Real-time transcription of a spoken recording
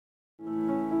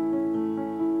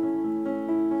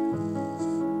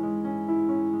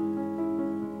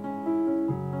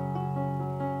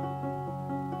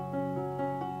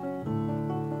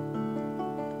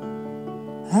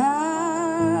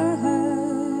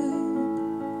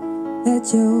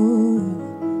that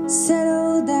you're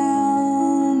settled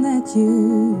down, that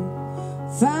you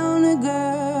found a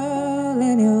girl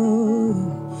and you're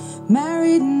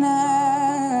married now.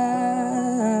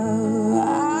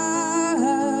 I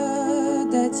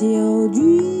heard that your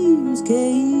dreams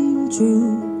came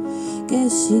true.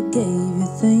 Guess she gave you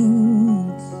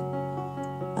things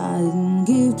I didn't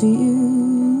give to you.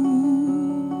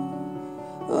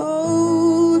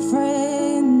 Old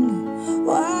friend,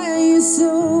 why are you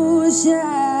so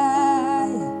shy?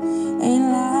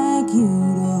 Ain't like you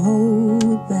to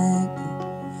hold back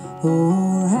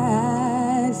or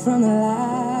hide from the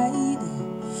light.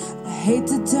 I hate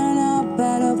to turn up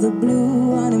out of the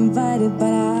blue uninvited,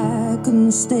 but I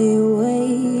couldn't stay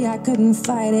away. I couldn't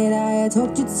fight it. I had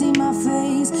hoped you'd see my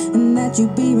face and that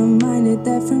you'd be reminded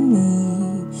that for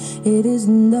me it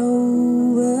isn't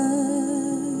over.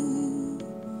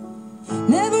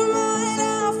 Never mind,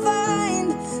 I'll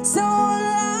find someone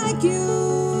like you.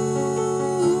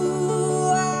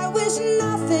 I wish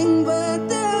nothing but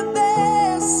the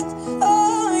best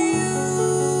for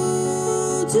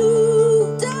you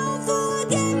too. Don't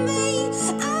forget me,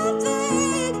 I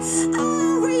beg.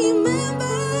 I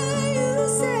remember you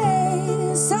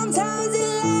say sometimes it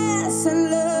lasts and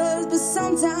loves, but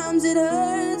sometimes it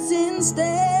hurts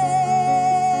instead.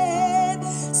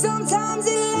 Sometimes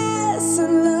it lasts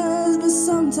and loves, but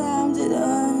sometimes it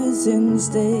hurts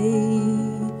instead.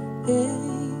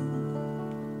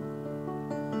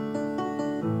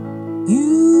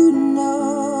 You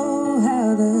know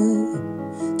how the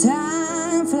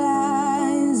time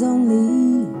flies.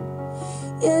 Only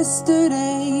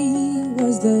yesterday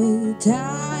was the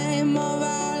time of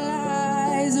our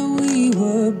lives. We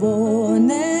were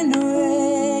born and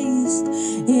raised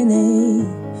in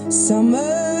a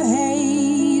summer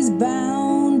haze,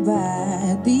 bound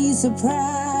by the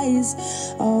surprise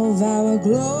of our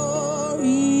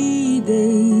glory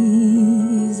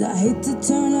days. I hate to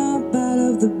turn up out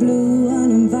of the blue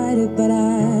uninvited, but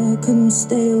I couldn't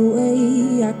stay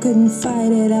away. I couldn't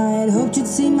fight it. I had hoped you'd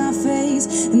see my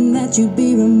face and that you'd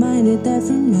be reminded that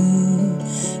for me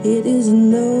it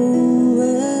isn't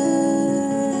over.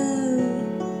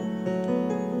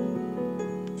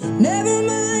 Never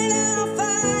mind, I'll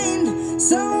find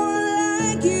someone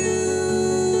like you.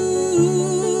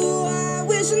 I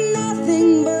wish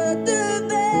nothing but the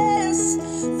best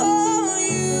for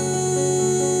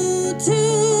you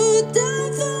too.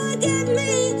 Don't forget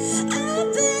me, I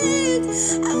beg.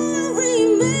 I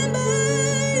remember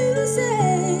you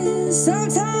say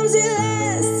sometimes it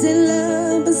lasts in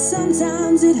love, but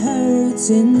sometimes it hurts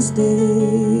instead.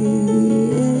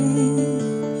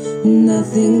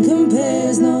 Nothing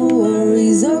compares, no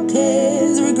worries or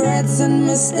cares, regrets and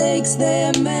mistakes,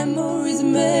 their memories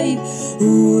made.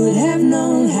 Who would have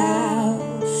known how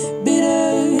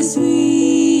bittersweet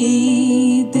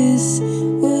this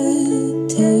would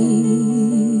taste?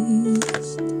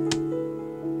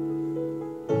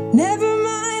 Never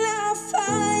mind, I'll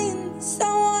find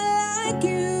someone like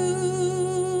you.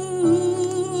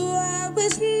 I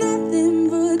wish nothing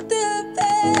but the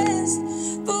best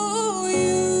for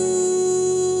you.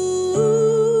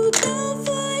 Don't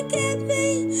forget me,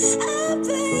 I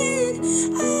beg.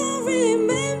 I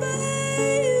remember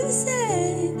you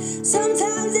say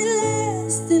sometimes it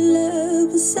lasts in love,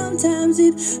 but sometimes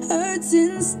it hurts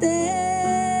instead.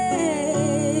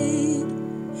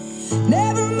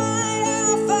 Never mind,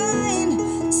 I'll find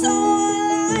someone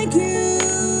like you.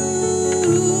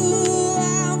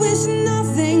 I wish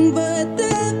nothing but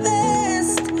the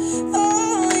best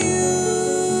for you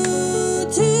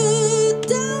too.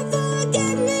 Don't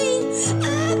forget me,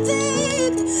 I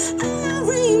beg. I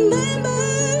remember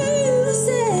you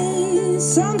say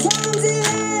sometimes it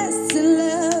lasts in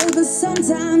love, but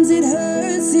sometimes it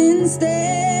hurts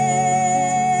instead.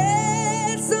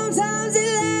 Sometimes it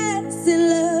lasts in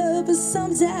love, but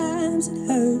sometimes it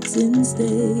hurts instead.